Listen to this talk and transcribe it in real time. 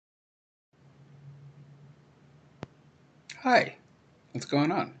Hi, what's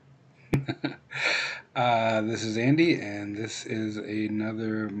going on? This is Andy, and this is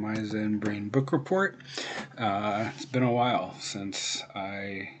another My Zen Brain book report. It's been a while since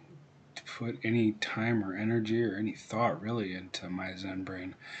I put any time or energy or any thought really into My Zen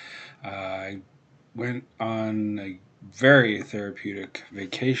Brain. I went on a very therapeutic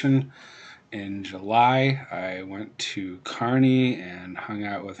vacation in July. I went to Kearney and hung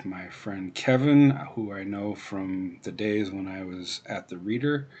out with my friend Kevin, who I know from the days when I was at the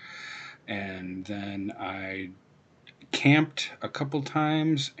Reader. And then I camped a couple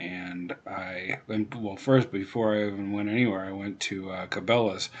times, and I went, well, first, before I even went anywhere, I went to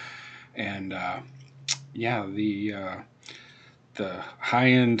Cabela's. And yeah, the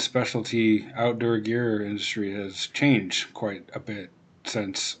high-end specialty outdoor gear industry has changed quite a bit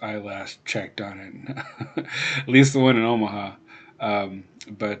since I last checked on it. At least the one in Omaha.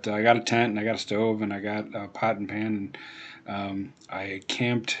 But I got a tent, and I got a stove, and I got a pot and pan. And I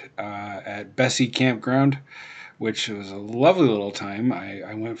camped at Bessie Campground, which was a lovely little time.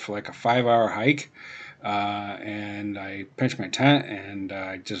 I went for like a 5 hour hike, and I pitched my tent, and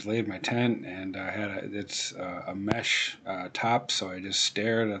I just laid my tent, and I had it's a mesh top, so I just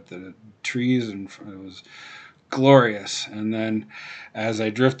stared at the trees, and it was glorious. And then as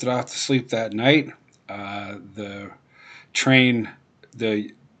I drifted off to sleep that night, the train,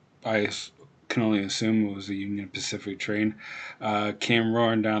 the I can only assume it was a Union Pacific train, came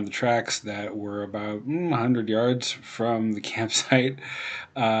roaring down the tracks that were about 100 yards from the campsite.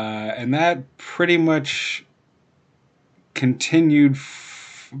 And that pretty much continued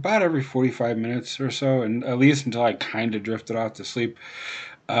about every 45 minutes or so, and at least until I kind of drifted off to sleep.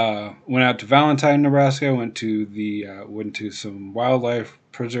 Went out to Valentine, Nebraska. Went to some wildlife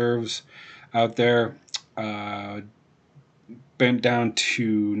preserves out there. Went down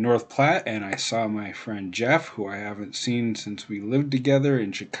to North Platte, and I saw my friend Jeff, who I haven't seen since we lived together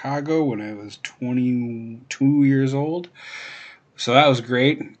in Chicago when I was 22 years old. So that was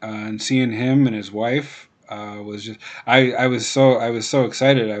great, and seeing him and his wife was just I was so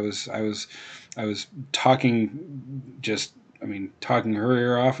excited. I was talking just. I mean, talking her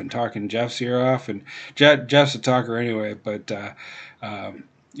ear off and talking Jeff's ear off, and Jeff's a talker anyway. But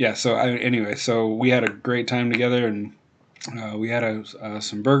yeah, so anyway, so we had a great time together, and we had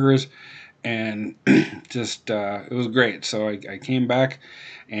some burgers, and just it was great. So I came back,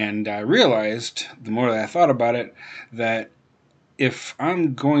 and I realized the more that I thought about it that if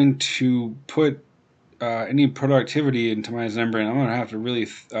I'm going to put any productivity into my Zen brain, I'm going to have to really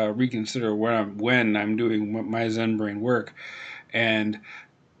reconsider when I'm doing my Zen brain work. And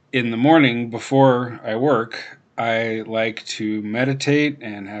in the morning before I work, I like to meditate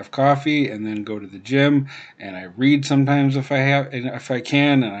and have coffee, and then go to the gym, and I read sometimes if I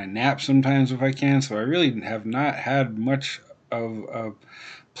can, and I nap sometimes if I can. So I really have not had much of a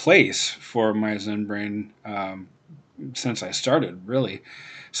place for my Zen brain since I started, really.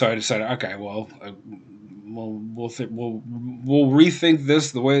 So I decided, okay, well, we'll rethink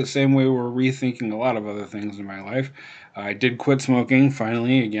this the same way we're rethinking a lot of other things in my life. I did quit smoking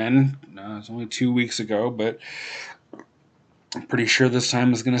finally again. It's only 2 weeks ago, but I'm pretty sure this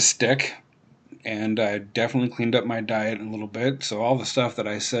time is going to stick. And I definitely cleaned up my diet a little bit. So all the stuff that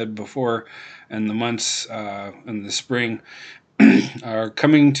I said before in the months in the spring are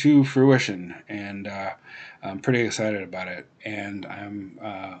coming to fruition, and I'm pretty excited about it. And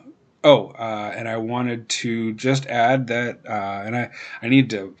and I wanted to just add that, and I need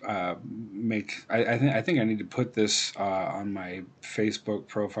to I think I need to put this on my Facebook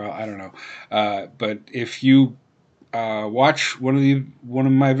profile. I don't know, but if you watch one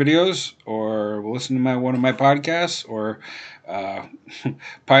of my videos, or listen to my one of my podcasts, or uh,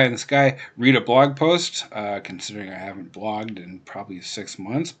 pie in the sky, read a blog post. Considering I haven't blogged in probably 6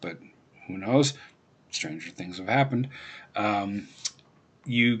 months, but who knows? Stranger things have happened. Um,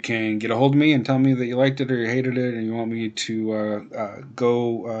 you can get a hold of me and tell me that you liked it or you hated it, and you want me to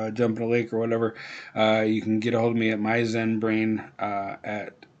go jump in a lake or whatever. You can get a hold of me at myzenbrain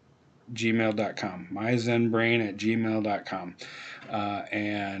at gmail.com. Myzenbrain at gmail.com.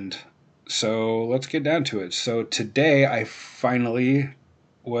 And so let's get down to it. So today I finally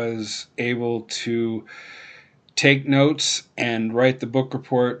was able to take notes and write the book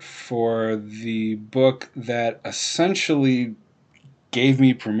report for the book that essentially gave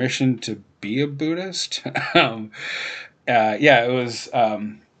me permission to be a Buddhist. Yeah, it was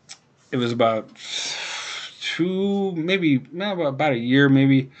about about a year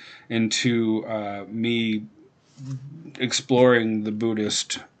maybe into me exploring the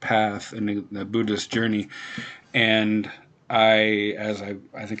Buddhist path and the Buddhist journey, and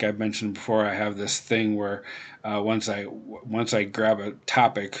I think I've mentioned before, I have this thing where once I grab a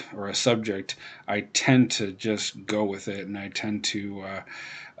topic or a subject, I tend to just go with it, and I tend to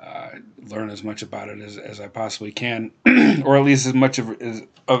learn as much about it as I possibly can, or at least as much of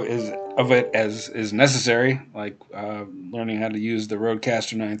it as is necessary, like learning how to use the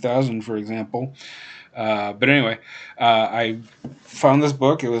Rodecaster 9000, for example. But anyway, I found this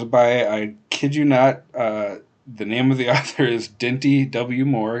book. It was by, I kid you not, the name of the author is Dinty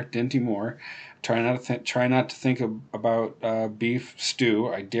Dinty Moore. Try not to think about beef stew.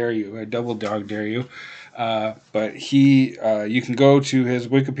 I dare you. I double dog dare you. But you can go to his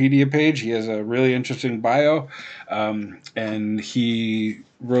Wikipedia page. He has a really interesting bio, and he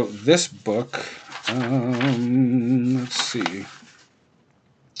wrote this book. Let's see.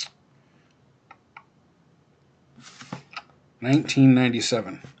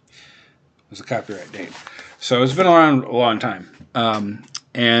 1997 was the copyright date. So it's been around a long time.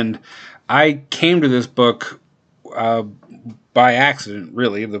 And I came to this book by accident,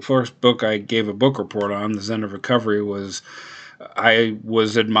 really. The first book I gave a book report on, The Zen of Recovery, I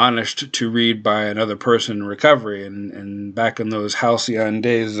was admonished to read by another person in recovery, and back in those halcyon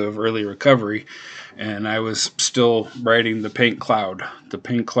days of early recovery, and I was still writing The Pink Cloud. The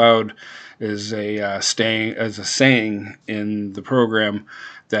Pink Cloud is a saying in the program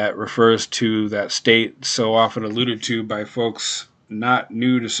that refers to that state so often alluded to by folks not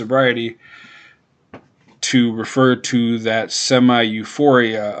new to sobriety, to refer to that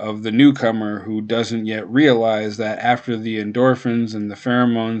semi-euphoria of the newcomer who doesn't yet realize that after the endorphins and the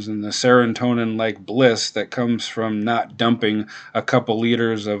pheromones and the serotonin-like bliss that comes from not dumping a couple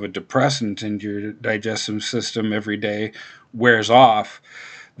liters of a depressant into your digestive system every day wears off,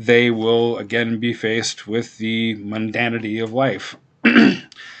 they will again be faced with the mundanity of life.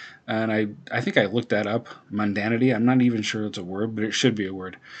 And I think I looked that up, mundanity. I'm not even sure it's a word, but it should be a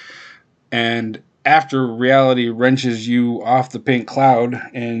word. And after reality wrenches you off the pink cloud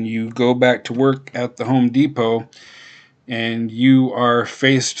and you go back to work at the Home Depot, and you are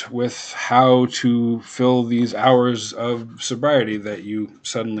faced with how to fill these hours of sobriety that you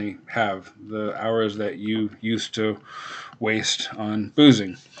suddenly have, the hours that you used to waste on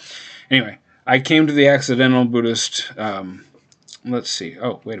boozing. Anyway, I came to the Accidental Buddhist. Let's see.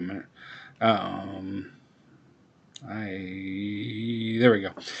 Oh, wait a minute. There we go.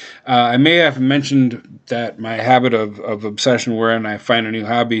 I may have mentioned that my habit of obsession, wherein I find a new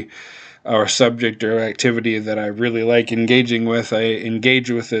hobby or subject or activity that I really like engaging with, I engage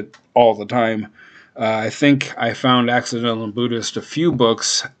with it all the time. I think I found Accidental Buddhist a few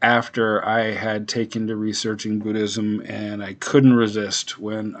books after I had taken to researching Buddhism, and I couldn't resist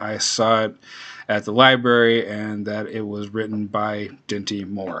when I saw it at the library and that it was written by Dinty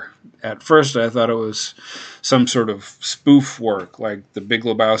Moore. At first I thought it was some sort of spoof work like The Big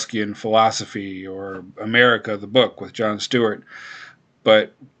Lebowski and Philosophy or America, the book with Jon Stewart,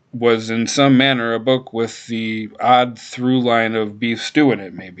 but was in some manner a book with the odd through line of beef stew in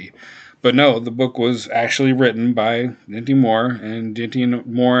it, maybe. But no, the book was actually written by Dinty Moore, and Dinty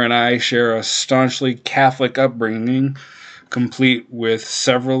Moore and I share a staunchly Catholic upbringing, complete with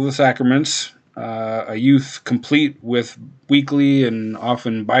several of the sacraments, a youth complete with weekly and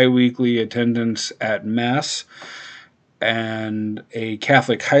often bi-weekly attendance at Mass, and a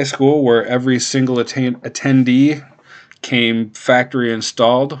Catholic high school where every single attendee came factory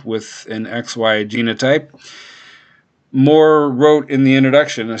installed with an XY genotype. Moore wrote in the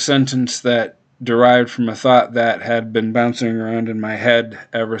introduction a sentence that derived from a thought that had been bouncing around in my head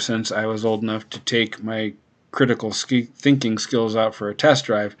ever since I was old enough to take my critical thinking skills out for a test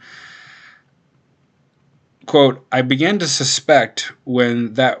drive. Quote, I began to suspect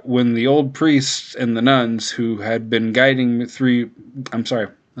when the old priests and the nuns who had been guiding me through... let's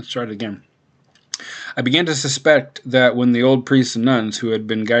try it again. I began to suspect that when the old priests and nuns who had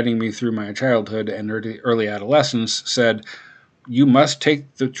been guiding me through my childhood and early adolescence said, you must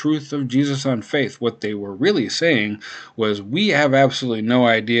take the truth of Jesus on faith, what they were really saying was, we have absolutely no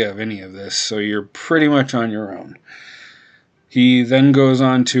idea of any of this, so you're pretty much on your own. He then goes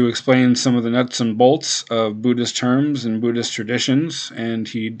on to explain some of the nuts and bolts of Buddhist terms and Buddhist traditions, and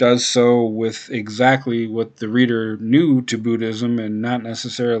he does so with exactly what the reader new to Buddhism and not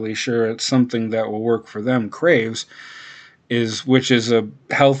necessarily sure it's something that will work for them craves, which is a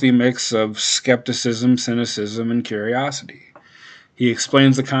healthy mix of skepticism, cynicism, and curiosity. He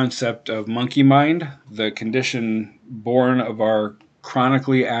explains the concept of monkey mind, the condition born of our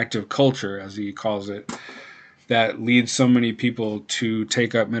chronically active culture, as he calls it, that leads so many people to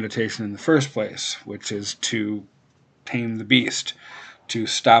take up meditation in the first place, which is to tame the beast, to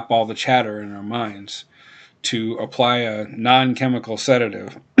stop all the chatter in our minds, to apply a non-chemical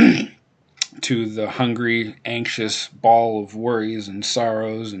sedative to the hungry, anxious ball of worries and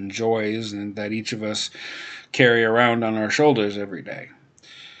sorrows and joys and that each of us carry around on our shoulders every day.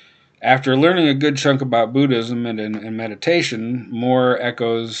 After learning a good chunk about Buddhism and meditation, Moore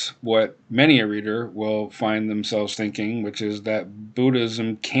echoes what many a reader will find themselves thinking, which is that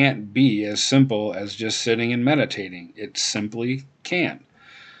Buddhism can't be as simple as just sitting and meditating. It simply can't.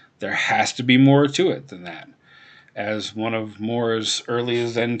 There has to be more to it than that. As one of Moore's early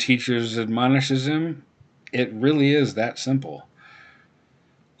Zen teachers admonishes him, it really is that simple.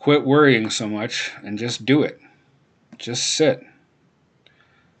 Quit worrying so much and just do it. Just sit.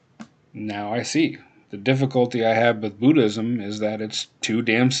 Now I see. The difficulty I have with Buddhism is that it's too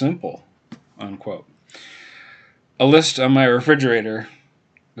damn simple. Unquote. A list on my refrigerator,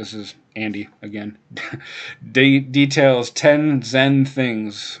 this is Andy again, details 10 Zen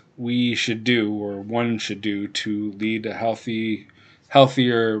things we should do, or one should do, to lead a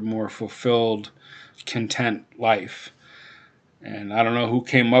healthier, more fulfilled, content life. And I don't know who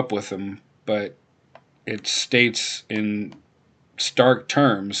came up with them, but it states in stark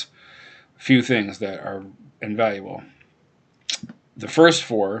terms a few things that are invaluable. The first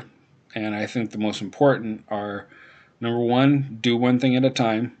four, and I think the most important, are: number one, do one thing at a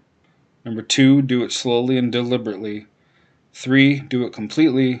time. Number two, do it slowly and deliberately. 3, do it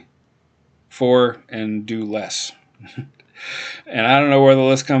completely. 4, and do less. And I don't know where the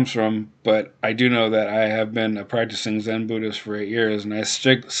list comes from, but I do know that I have been a practicing Zen Buddhist for 8 years, and I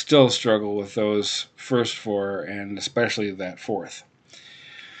still struggle with those first 4, and especially that 4th.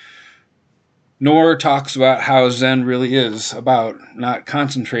 Nor talks about how Zen really is about not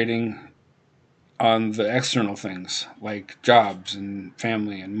concentrating on the external things, like jobs and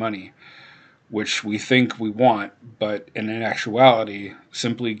family and money, which we think we want, but in actuality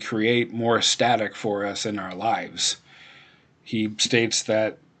simply create more static for us in our lives. He states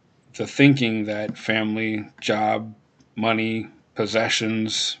that the thinking that family, job, money,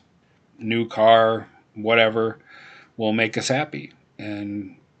 possessions, new car, whatever, will make us happy.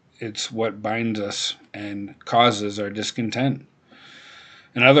 And it's what binds us and causes our discontent.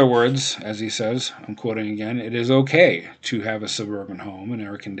 In other words, as he says, I'm quoting again, it is okay to have a suburban home, an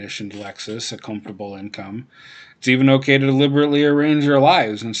air-conditioned Lexus, a comfortable income. It's even okay to deliberately arrange our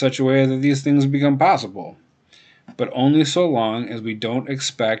lives in such a way that these things become possible. But only so long as we don't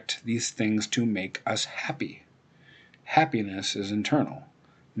expect these things to make us happy. Happiness is internal,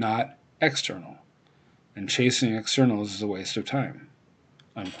 not external. And chasing externals is a waste of time.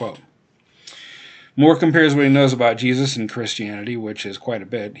 Unquote. Moore compares what he knows about Jesus and Christianity, which is quite a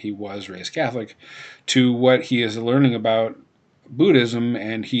bit, he was raised Catholic, to what he is learning about Buddhism,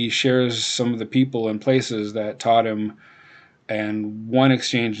 and he shares some of the people and places that taught him. And one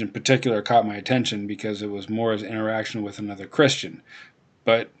exchange in particular caught my attention because it was Moore's interaction with another Christian.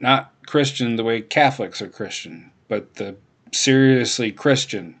 But not Christian the way Catholics are Christian, but the seriously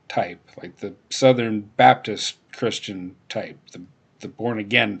Christian type, like the Southern Baptist Christian type, the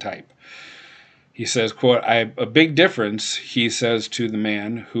born-again type. He says, quote, a big difference, he says to the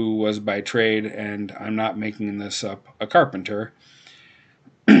man who was by trade, and I'm not making this up, a carpenter.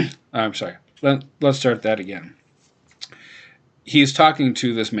 I'm sorry, let's start that again. He's talking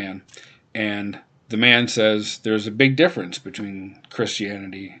to this man, and the man says there's a big difference between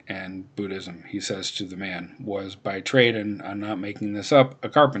Christianity and Buddhism. He says to the man, was by trade, and I'm not making this up, a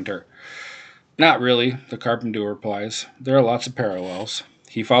carpenter. Not really, the carpenter replies. There are lots of parallels.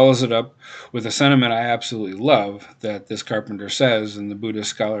 He follows it up with a sentiment I absolutely love that this carpenter says, and the Buddhist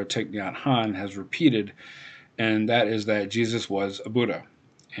scholar Thich Nhat Hanh has repeated, and that is that Jesus was a Buddha.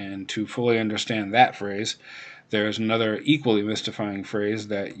 And to fully understand that phrase, there is another equally mystifying phrase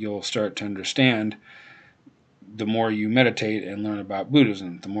that you'll start to understand the more you meditate and learn about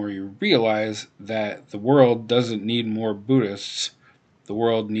Buddhism. The more you realize that the world doesn't need more Buddhists, the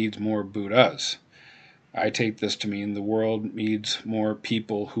world needs more Buddhas. I take this to mean the world needs more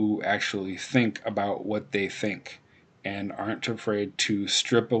people who actually think about what they think and aren't afraid to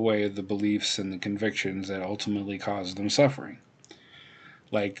strip away the beliefs and the convictions that ultimately cause them suffering.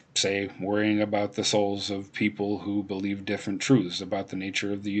 Like, say, worrying about the souls of people who believe different truths about the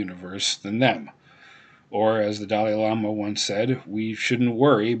nature of the universe than them. Or, as the Dalai Lama once said, we shouldn't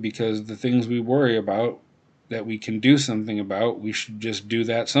worry because the things we worry about that we can do something about, we should just do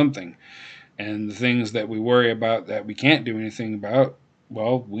that something. And the things that we worry about that we can't do anything about,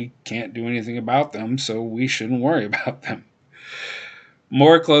 well, we can't do anything about them, so we shouldn't worry about them.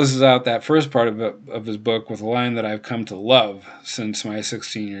 Moore closes out that first part of his book with a line that I've come to love since my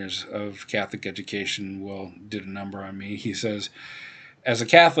 16 years of Catholic education did a number on me. He says, As a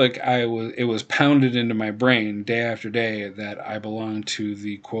Catholic, it was pounded into my brain day after day that I belong to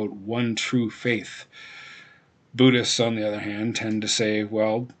the, quote, one true faith. Buddhists, on the other hand, tend to say,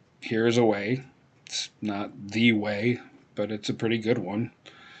 well, here's a way. It's not the way, but it's a pretty good one.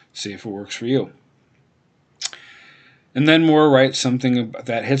 See if it works for you. And then Moore writes something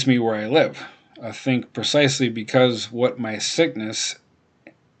that hits me where I live. I think precisely because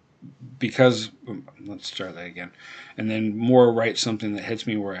let's start that again. And then Moore writes something that hits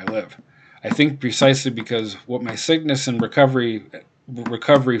me where I live. I think precisely because what my sickness and recovery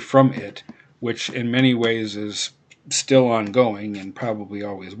from it, which in many ways is still ongoing and probably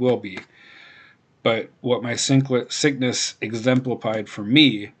always will be, but what my sickness exemplified for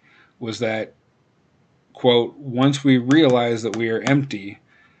me was that, quote, once we realize that we are empty,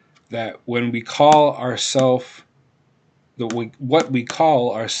 that when we call ourself, what we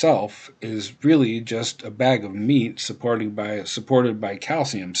call ourself is really just a bag of meat supported by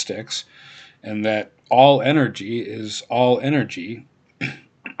calcium sticks, and that all energy is all energy,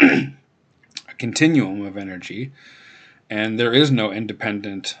 a continuum of energy, and there is no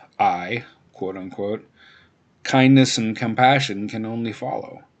independent I, quote unquote. Kindness and compassion can only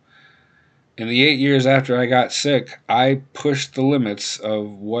follow. In the 8 years after I got sick, I pushed the limits of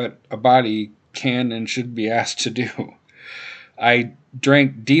what a body can and should be asked to do. I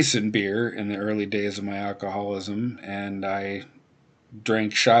drank decent beer in the early days of my alcoholism, and I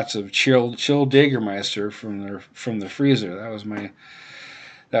drank shots of chilled Jägermeister from the freezer.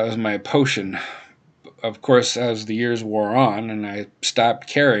 That was my potion. Of course, as the years wore on and I stopped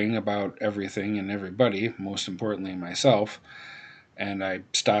caring about everything and everybody, most importantly myself, and I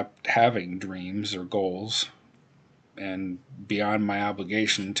stopped having dreams or goals, and beyond my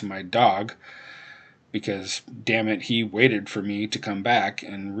obligation to my dog, because, damn it, he waited for me to come back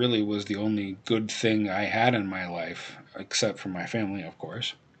and really was the only good thing I had in my life, except for my family, of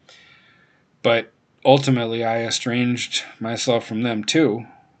course. But ultimately, I estranged myself from them, too.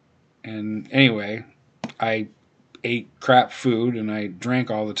 And anyway, I ate crap food and I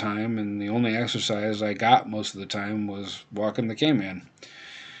drank all the time, and the only exercise I got most of the time was walking the K-Man.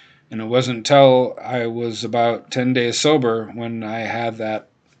 And it wasn't until I was about 10 days sober when I had that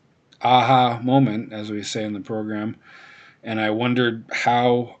aha moment, as we say in the program, and I wondered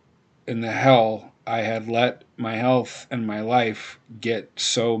how in the hell I had let my health and my life get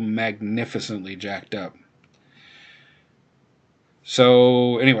so magnificently jacked up.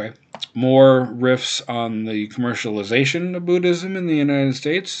 So anyway, more riffs on the commercialization of Buddhism in the United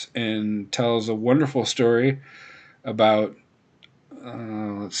States, and tells a wonderful story about,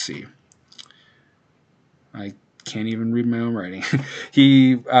 let's see, I can't even read my own writing.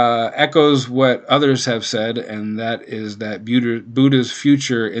 He echoes what others have said, and that is that Buddha's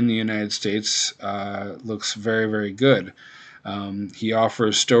future in the United States looks very, very good. He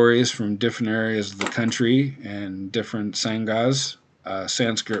offers stories from different areas of the country and different sanghas, a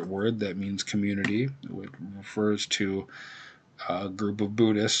Sanskrit word that means community, which refers to a group of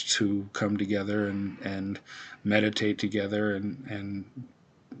Buddhists who come together and meditate together and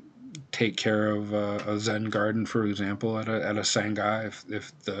take care of a Zen garden, for example, at a Sangha,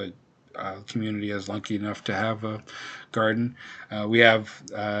 if the community is lucky enough to have a garden. We have,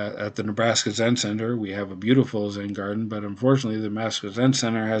 at the Nebraska Zen Center, we have a beautiful Zen garden, but unfortunately the Nebraska Zen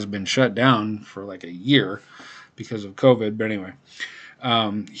Center has been shut down for like a year because of COVID. But anyway,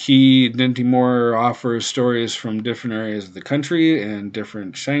 Dinty Moore offers stories from different areas of the country and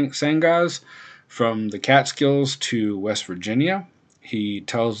different Sanghas, from the Catskills to West Virginia. He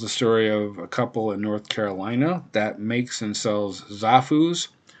tells the story of a couple in North Carolina that makes and sells zafus,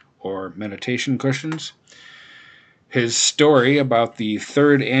 or meditation cushions. His story about the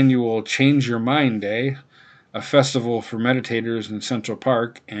 3rd annual Change Your Mind Day, a festival for meditators in Central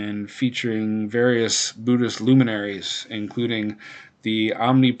Park and featuring various Buddhist luminaries, including the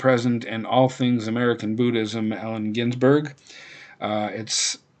omnipresent and all things American Buddhism, Allen Ginsberg.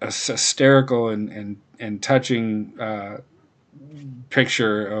 It's a hysterical and touching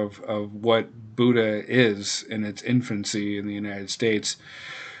picture of what Buddha is in its infancy in the United States,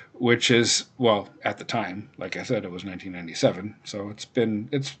 which is, well, at the time, like I said, it was 1997, so it's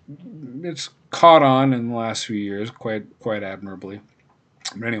caught on in the last few years quite admirably.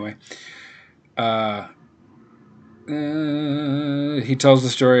 But anyway, he tells the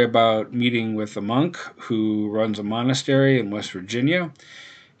story about meeting with a monk who runs a monastery in West Virginia.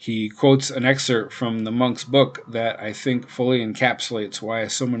 He quotes an excerpt from the monk's book that I think fully encapsulates why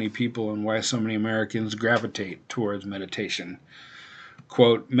so many people and why so many Americans gravitate towards meditation.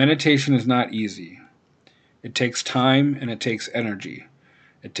 Quote, "Meditation is not easy. It takes time and it takes energy.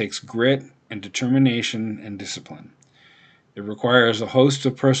 It takes grit and determination and discipline. It requires a host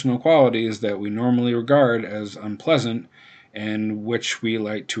of personal qualities that we normally regard as unpleasant and which we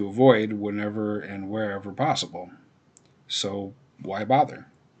like to avoid whenever and wherever possible. So, why bother?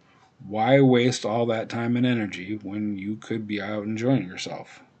 Why waste all that time and energy when you could be out enjoying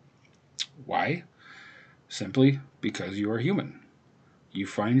yourself? Why? Simply because you are human. You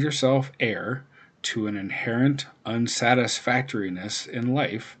find yourself heir to an inherent unsatisfactoriness in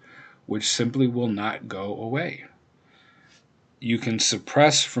life which simply will not go away. You can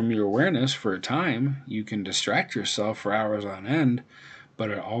suppress from your awareness for a time, you can distract yourself for hours on end,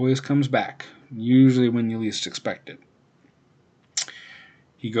 but it always comes back, usually when you least expect it.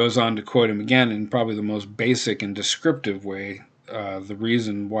 He goes on to quote him again in probably the most basic and descriptive way, the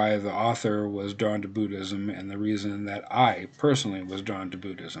reason why the author was drawn to Buddhism and the reason that I personally was drawn to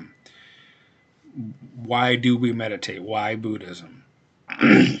Buddhism. Why do we meditate? Why Buddhism?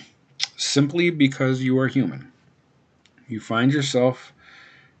 Simply because you are human. You find yourself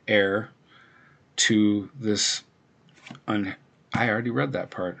heir to this. I already read that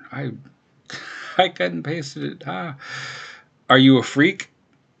part. I cut and pasted it. Are you a freak?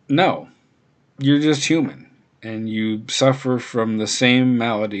 No. You're just human. And you suffer from the same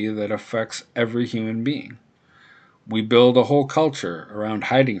malady that affects every human being. We build a whole culture around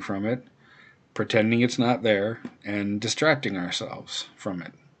hiding from it, pretending it's not there, and distracting ourselves from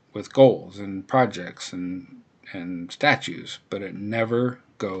it with goals and projects and statues, but it never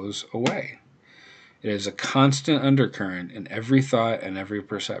goes away. It is a constant undercurrent in every thought and every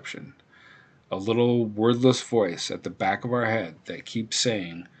perception. A little wordless voice at the back of our head that keeps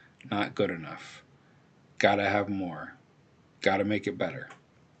saying, not good enough. Gotta have more. Gotta make it better.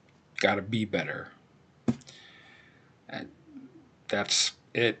 Gotta be better. And that's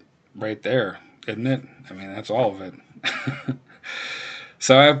it right there, isn't it? I mean, that's all of it.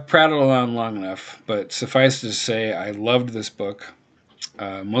 So I've prattled on long enough, but suffice to say, I loved this book.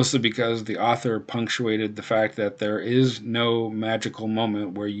 Mostly because the author punctuated the fact that there is no magical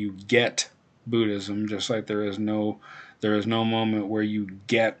moment where you get Buddhism, just like there is no moment where you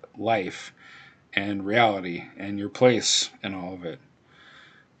get life and reality and your place in all of it.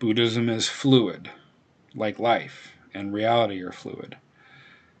 Buddhism is fluid, like life, and reality are fluid.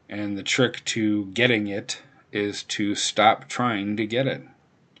 And the trick to getting it is to stop trying to get it,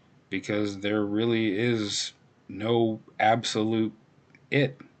 because there really is no absolute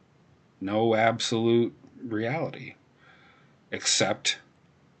no absolute reality, except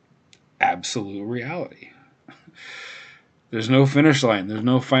absolute reality. There's no finish line. There's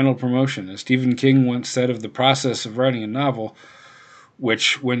no final promotion. As Stephen King once said of the process of writing a novel,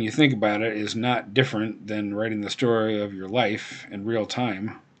 which, when you think about it, is not different than writing the story of your life in real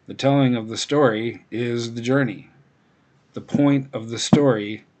time, the telling of the story is the journey. The point of the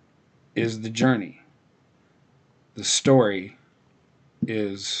story is the journey. The story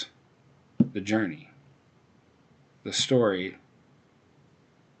is the journey. The story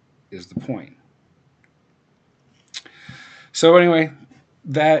is the point. So anyway,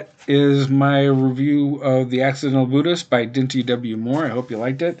 that is my review of The Accidental Buddhist by Dinty W. Moore. I hope you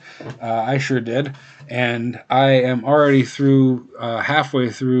liked it. I sure did. And I am already through, halfway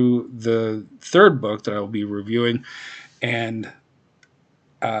through the third book that I will be reviewing. And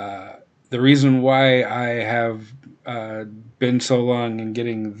the reason why I have been so long in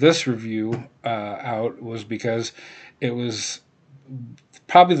getting this review out was because it was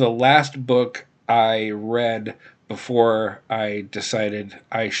probably the last book I read before I decided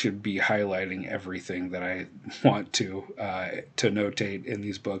I should be highlighting everything that I want to notate in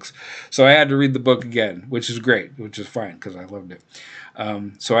these books. So I had to read the book again, which is great, which is fine because I loved it.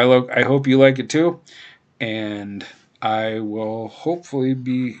 So I hope you like it too, and I will hopefully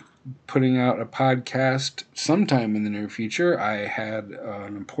be putting out a podcast sometime in the near future. I had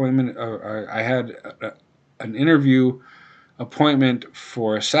an appointment, I had an interview appointment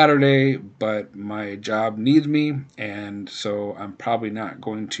for Saturday, but my job needs me, and so I'm probably not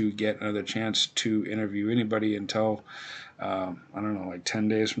going to get another chance to interview anybody until, I don't know, like 10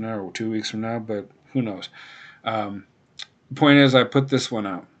 days from now or 2 weeks from now, but who knows. The point is, I put this one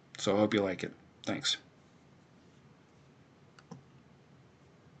out, so I hope you like it. Thanks.